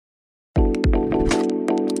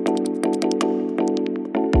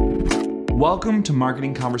Welcome to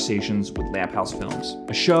Marketing Conversations with Lamp House Films,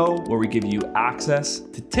 a show where we give you access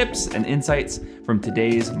to tips and insights from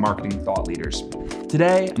today's marketing thought leaders.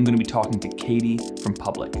 Today, I'm going to be talking to Katie from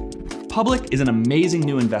Public. Public is an amazing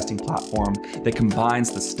new investing platform that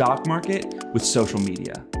combines the stock market with social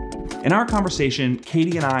media. In our conversation,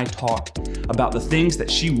 Katie and I talk about the things that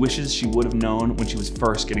she wishes she would have known when she was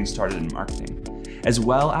first getting started in marketing, as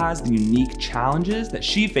well as the unique challenges that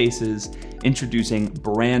she faces introducing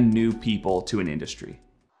brand new people to an industry.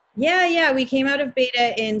 Yeah. We came out of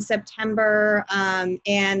beta in September,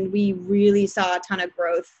 and we really saw a ton of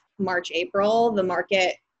growth March, April. The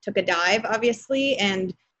market took a dive, obviously,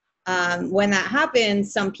 and when that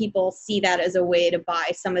happens, some people see that as a way to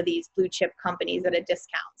buy some of these blue chip companies at a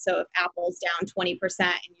discount. So if Apple's down 20%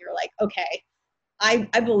 and you're like, okay,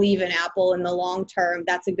 I believe in Apple in the long term,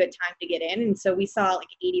 that's a good time to get in. And so we saw like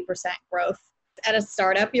 80% growth. At a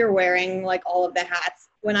startup, you're wearing like all of the hats.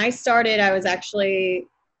 When I started, I was actually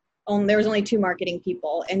there was only 2 marketing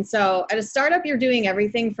people. And so at a startup, you're doing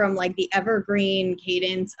everything from like the evergreen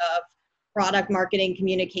cadence of product marketing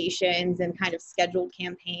communications and kind of scheduled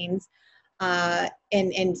campaigns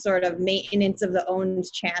and sort of maintenance of the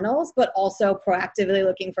owned channels, but also proactively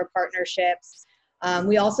looking for partnerships.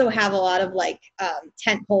 We also have a lot of like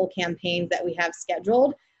tentpole campaigns that we have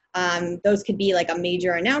scheduled. Those could be like a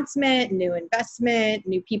major announcement, new investment,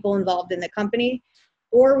 new people involved in the company,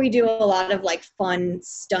 or we do a lot of like fun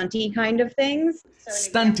stunty kind of things.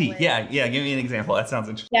 Stunty, yeah. Give me an example. That sounds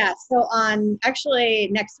interesting. Yeah, so actually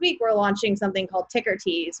next week we're launching something called Ticker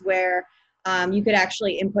Tease, where you could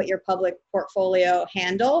actually input your public portfolio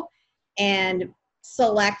handle and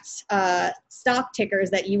select stock tickers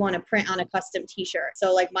that you want to print on a custom t-shirt.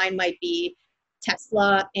 So like mine might be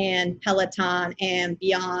Tesla and Peloton and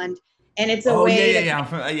Beyond. And it's a way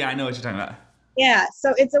I know what you're talking about. Yeah,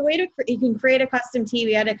 so it's a way to, you can create a custom tee.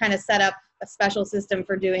 We had to kind of set up a special system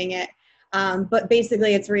for doing it. But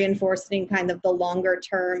basically it's reinforcing kind of the longer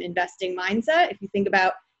term investing mindset. If you think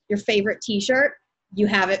about your favorite t-shirt, you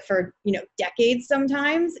have it for, decades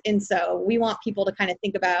sometimes. And so we want people to kind of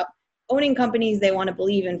think about owning companies they want to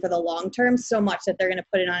believe in for the long term so much that they're going to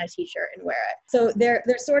put it on a t-shirt and wear it. So they're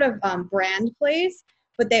sort of brand plays,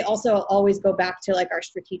 but they also always go back to like our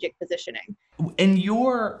strategic positioning. In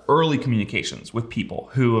your early communications with people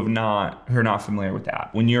who are not familiar with that,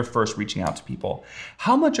 when you're first reaching out to people,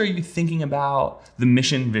 how much are you thinking about the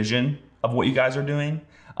mission vision of what you guys are doing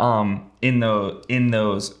in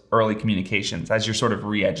those early communications as you're sort of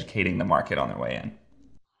re-educating the market on their way in?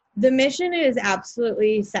 The mission is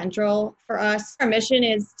absolutely central for us. Our mission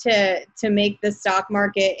is to make the stock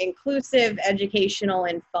market inclusive, educational,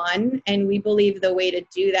 and fun. And we believe the way to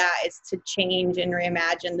do that is to change and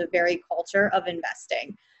reimagine the very culture of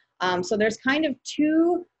investing. So there's kind of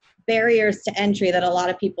 2 barriers to entry that a lot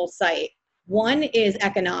of people cite. One is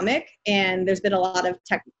economic, and there's been a lot of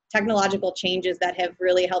technological changes that have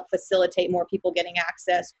really helped facilitate more people getting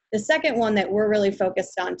access. The second one that we're really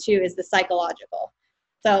focused on too is the psychological.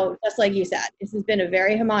 So just like you said, this has been a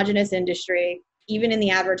very homogenous industry. Even in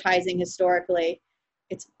the advertising historically,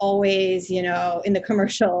 it's always, in the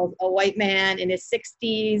commercials, a white man in his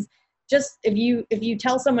 60s. Just if you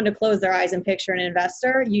tell someone to close their eyes and picture an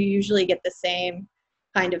investor, you usually get the same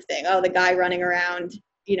kind of thing. Oh, the guy running around,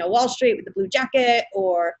 Wall Street with the blue jacket,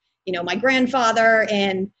 or, my grandfather.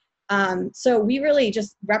 And so we really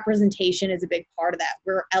just, representation is a big part of that.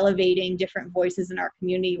 We're elevating different voices in our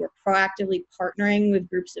community. We're proactively partnering with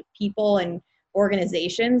groups of people and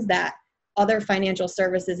organizations that other financial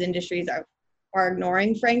services industries are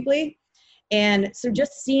ignoring, frankly. And so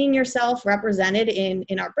just seeing yourself represented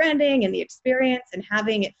in our branding and the experience and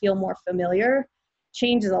having it feel more familiar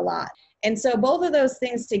changes a lot. And so both of those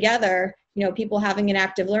things together, people having an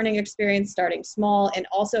active learning experience, starting small, and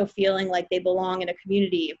also feeling like they belong in a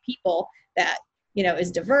community of people that,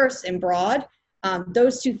 is diverse and broad.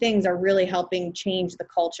 Those 2 things are really helping change the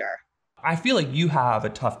culture. I feel like you have a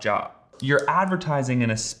tough job. You're advertising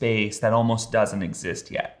in a space that almost doesn't exist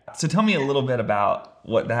yet. So tell me a little bit about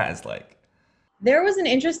what that is like. There was an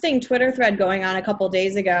interesting Twitter thread going on a couple of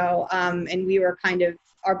days ago, and we were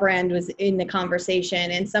our brand was in the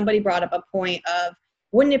conversation, and somebody brought up a point of,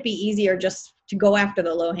 wouldn't it be easier just to go after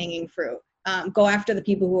the low-hanging fruit, go after the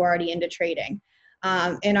people who are already into trading?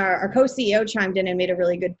 And our co-CEO chimed in and made a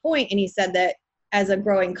really good point, and he said that as a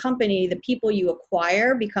growing company, the people you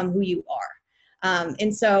acquire become who you are.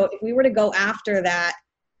 And so if we were to go after that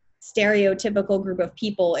stereotypical group of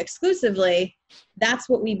people exclusively, that's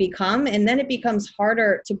what we become. And then it becomes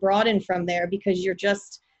harder to broaden from there because you're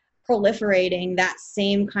just proliferating that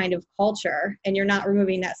same kind of culture, and you're not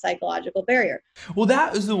removing that psychological barrier. Well,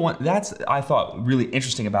 that is the one that's I thought really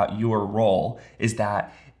interesting about your role is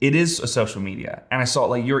that it is a social media. And I saw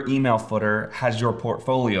like your email footer has your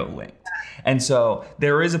portfolio linked. And so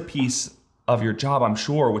there is a piece of your job, I'm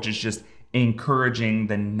sure, which is just encouraging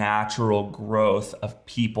the natural growth of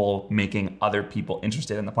people making other people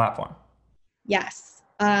interested in the platform. Yes.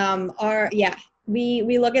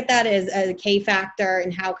 We look at that as a K factor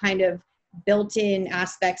and how kind of built-in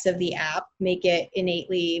aspects of the app make it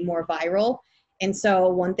innately more viral. And so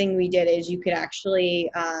one thing we did is you could actually,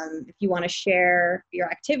 if you want to share your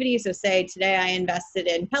activity, so say today I invested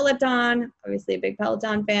in Peloton, obviously a big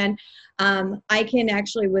Peloton fan, I can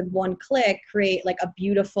actually with one click create like a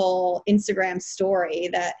beautiful Instagram story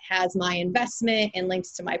that has my investment and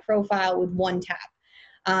links to my profile with one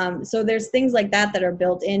tap. So there's things like that that are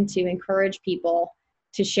built in to encourage people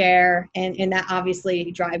to share, and that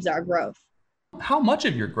obviously drives our growth. How much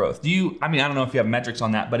of your growth I don't know if you have metrics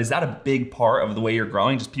on that, but is that a big part of the way you're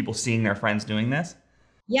growing? Just people seeing their friends doing this?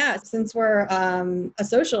 Yeah, since we're a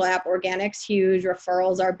social app, organic's huge,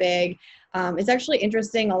 referrals are big. It's actually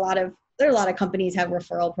interesting. There are a lot of companies have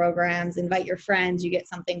referral programs, invite your friends, you get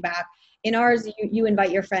something back. In ours, you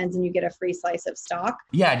invite your friends and you get a free slice of stock.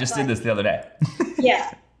 Yeah, I just did this the other day.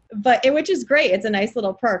 Yeah, which is great. It's a nice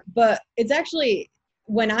little perk, but it's actually,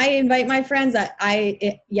 when I invite my friends,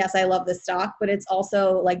 yes, I love the stock, but it's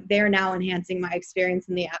also like they're now enhancing my experience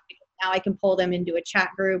in the app. Now I can pull them into a chat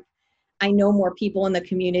group. I know more people in the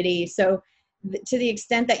community. So to the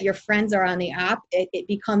extent that your friends are on the app, it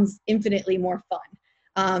becomes infinitely more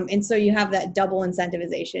fun. And so you have that double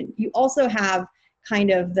incentivization. You also have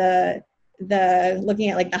kind of the looking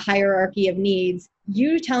at like the hierarchy of needs.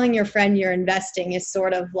 You telling your friend you're investing is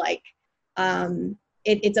sort of like,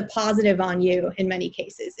 it's a positive on you in many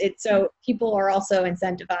cases. So people are also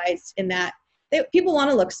incentivized in that people want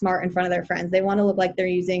to look smart in front of their friends. They want to look like they're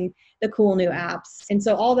using the cool new apps. And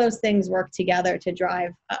so all those things work together to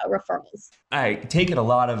drive referrals. I take it a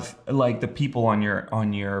lot of like the people on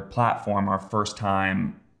your platform are first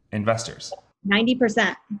time investors.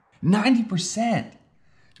 90%. 90%.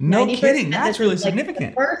 No 90%, kidding. That's really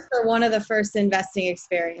significant. The first or one of the first investing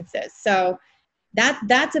experiences. So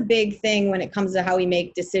that's a big thing when it comes to how we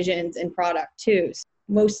make decisions in product too. So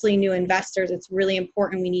mostly new investors, it's really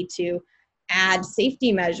important we need to add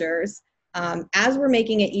safety measures as we're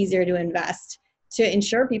making it easier to invest to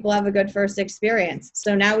ensure people have a good first experience.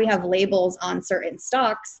 So now we have labels on certain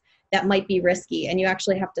stocks that might be risky, and you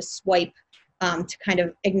actually have to swipe to kind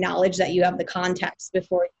of acknowledge that you have the context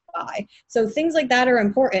before you buy. So things like that are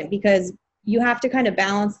important because you have to kind of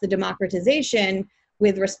balance the democratization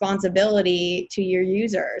with responsibility to your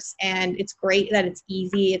users. And it's great that it's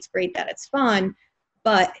easy, it's great that it's fun,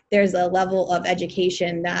 but there's a level of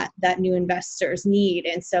education that new investors need.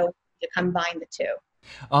 And so to combine the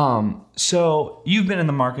two. So you've been in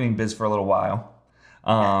the marketing biz for a little while.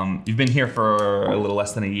 You've been here for a little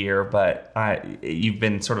less than a year, but you've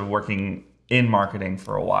been sort of working in marketing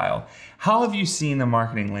for a while. How have you seen the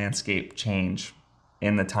marketing landscape change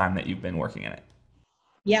in the time that you've been working in it?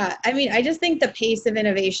 Yeah, I mean, I just think the pace of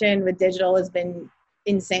innovation with digital has been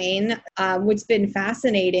insane. What's been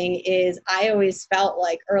fascinating is I always felt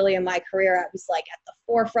like early in my career, I was like at the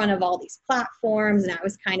forefront of all these platforms and I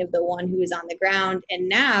was kind of the one who was on the ground. And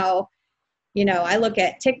now, I look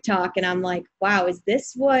at TikTok and I'm like, wow, is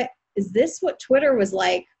this what Twitter was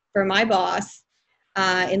like for my boss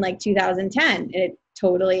in like 2010? And it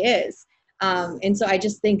totally is. And so I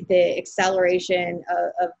just think the acceleration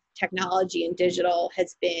of technology and digital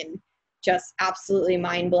has been just absolutely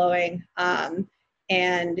mind-blowing.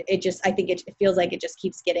 And I think it feels like it just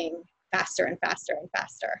keeps getting faster and faster and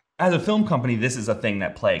faster. As a film company, this is a thing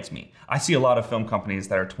that plagues me. I see a lot of film companies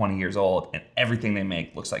that are 20 years old and everything they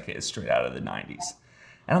make looks like it is straight out of the 90s.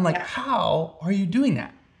 And I'm like, How are you doing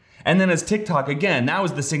that? And then as TikTok, again, that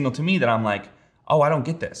was the signal to me that I'm like, oh, I don't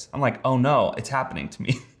get this. I'm like, oh no, it's happening to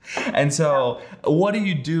me. And so what are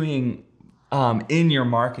you doing in your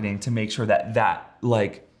marketing to make sure that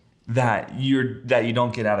you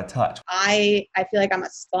don't get out of touch? I feel like I'm a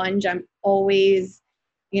sponge. I'm always,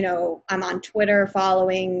 I'm on Twitter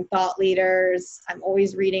following thought leaders. I'm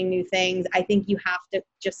always reading new things. I think you have to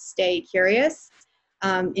just stay curious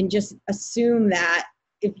and just assume that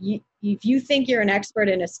if you think you're an expert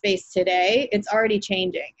in a space today, it's already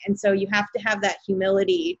changing. And so you have to have that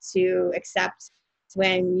humility to accept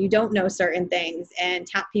when you don't know certain things and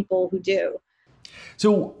tap people who do.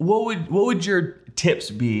 So what would your tips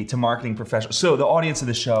be to marketing professionals? So the audience of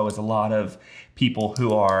the show is a lot of people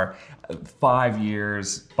who are 5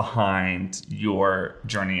 years behind your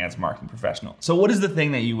journey as a marketing professional. So what is the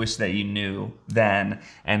thing that you wish that you knew then,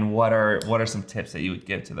 and what are some tips that you would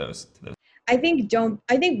give to those? I think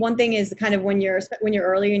one thing is kind of when you're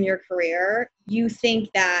early in your career, you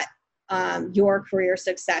think that your career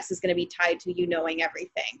success is going to be tied to you knowing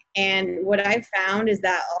everything. And what I've found is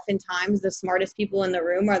that oftentimes the smartest people in the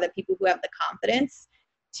room are the people who have the confidence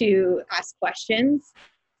to ask questions,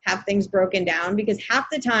 have things broken down, because half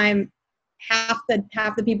the time, half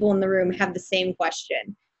the people in the room have the same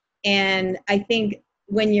question. And I think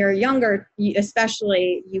when you're younger,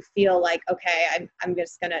 especially, you feel like, okay, I'm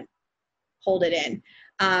just going to hold it in.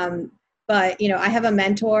 But, I have a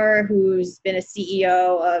mentor who's been a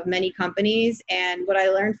CEO of many companies. And what I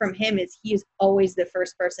learned from him is he is always the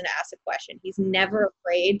first person to ask a question. He's never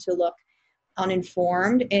afraid to look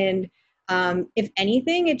uninformed. And if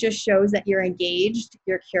anything, it just shows that you're engaged,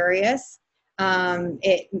 you're curious.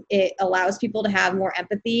 It allows people to have more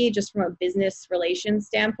empathy just from a business relations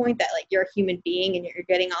standpoint, that like you're a human being and you're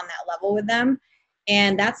getting on that level with them.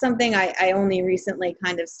 And that's something I only recently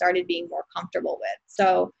kind of started being more comfortable with.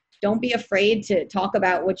 So don't be afraid to talk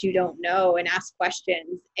about what you don't know and ask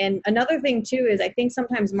questions. And another thing too is I think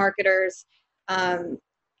sometimes marketers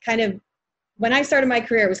when I started my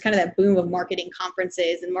career, it was kind of that boom of marketing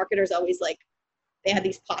conferences, and marketers always they had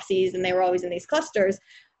these posses and they were always in these clusters.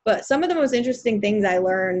 But some of the most interesting things I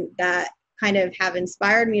learned that kind of have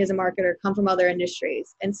inspired me as a marketer come from other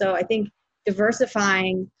industries. And so I think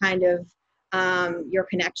diversifying kind of your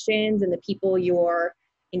connections and the people you're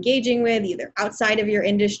engaging with, either outside of your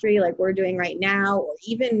industry, like we're doing right now, or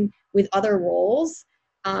even with other roles,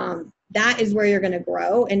 that is where you're going to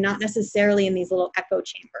grow, and not necessarily in these little echo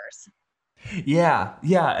chambers. Yeah.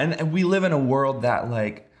 And we live in a world that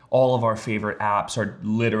like all of our favorite apps are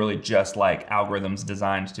literally just like algorithms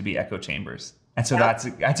designed to be echo chambers. And so that's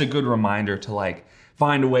a good reminder to like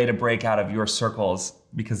find a way to break out of your circles,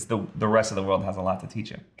 because the rest of the world has a lot to teach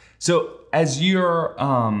you. So as you're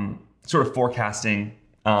sort of forecasting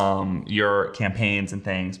your campaigns and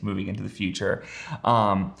things moving into the future,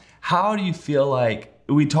 how do you feel like,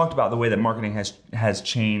 we talked about the way that marketing has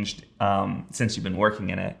changed since you've been working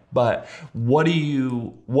in it, but what do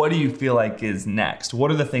you feel like is next?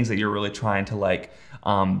 What are the things that you're really trying to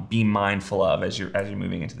be mindful of as you're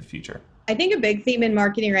moving into the future? I think a big theme in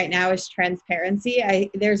marketing right now is transparency.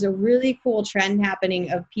 There's a really cool trend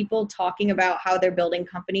happening of people talking about how they're building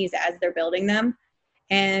companies as they're building them.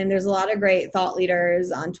 And there's a lot of great thought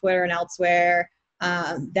leaders on Twitter and elsewhere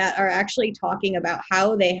that are actually talking about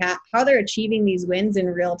how they're achieving these wins in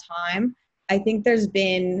real time. I think there's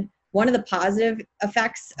been one of the positive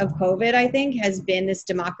effects of COVID, I think, has been this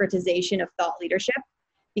democratization of thought leadership,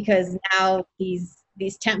 because now these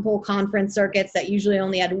tentpole conference circuits that usually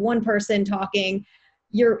only had one person talking,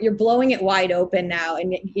 you're blowing it wide open now,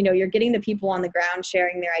 and you're getting the people on the ground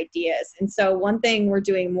sharing their ideas. And so one thing we're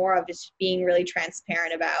doing more of is being really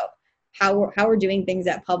transparent about how we're doing things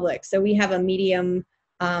at Public. So we have a Medium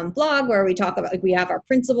blog where we talk about, we have our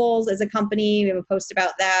principles as a company. We have a post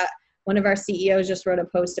about that. One of our CEOs just wrote a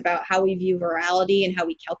post about how we view virality and how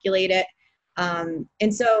we calculate it.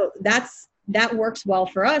 And so that works well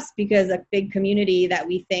for us, because a big community that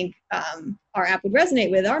we think our app would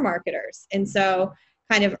resonate with are marketers. And so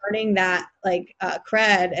kind of earning that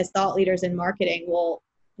cred as thought leaders in marketing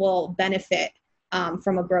will benefit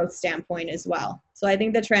from a growth standpoint as well. So I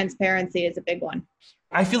think the transparency is a big one.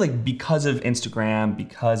 I feel like because of Instagram,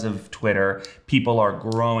 because of Twitter, people are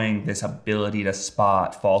growing this ability to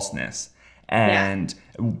spot falseness, and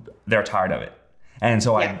they're tired of it. And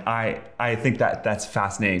so I think that's a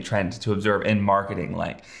fascinating trend to observe in marketing.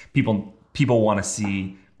 Like people want to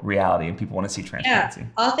see reality, and people want to see transparency.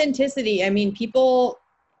 Yeah, authenticity. I mean, people,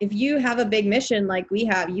 if you have a big mission like we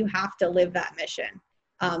have, you have to live that mission.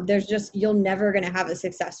 You're never going to have a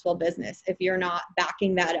successful business if you're not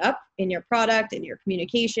backing that up in your product, in your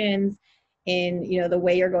communications, in the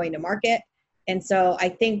way you're going to market. And so I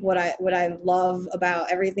think what I love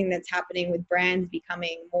about everything that's happening with brands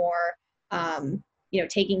becoming more,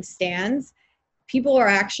 taking stands. People are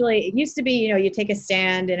actually, it used to be, you take a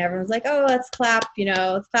stand and everyone's like, oh, let's clap,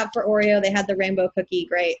 let's clap for Oreo. They had the rainbow cookie,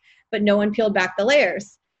 great. But no one peeled back the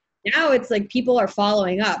layers. Now it's like people are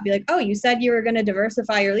following up, be like, oh, you said you were going to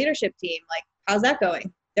diversify your leadership team. Like, how's that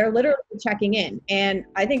going? They're literally checking in, and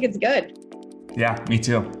I think it's good. Yeah, me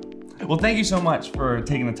too. Well, thank you so much for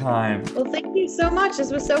taking the time. Well, thank you so much.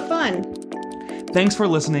 This was so fun. Thanks for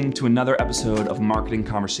listening to another episode of Marketing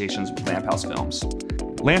Conversations with Lamp House Films.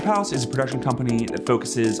 Lamp House is a production company that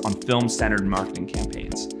focuses on film-centered marketing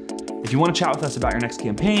campaigns. If If you want to chat with us about your next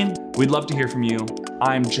campaign, we'd love to hear from you.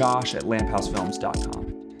 I'm Josh at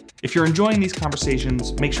lamphousefilms.com. If you're enjoying these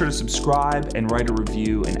conversations, make sure to subscribe and write a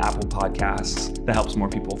review in Apple Podcasts. That helps more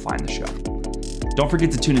people find the show. Don't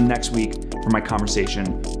forget to tune in next week for my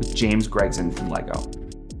conversation with James Gregson from LEGO.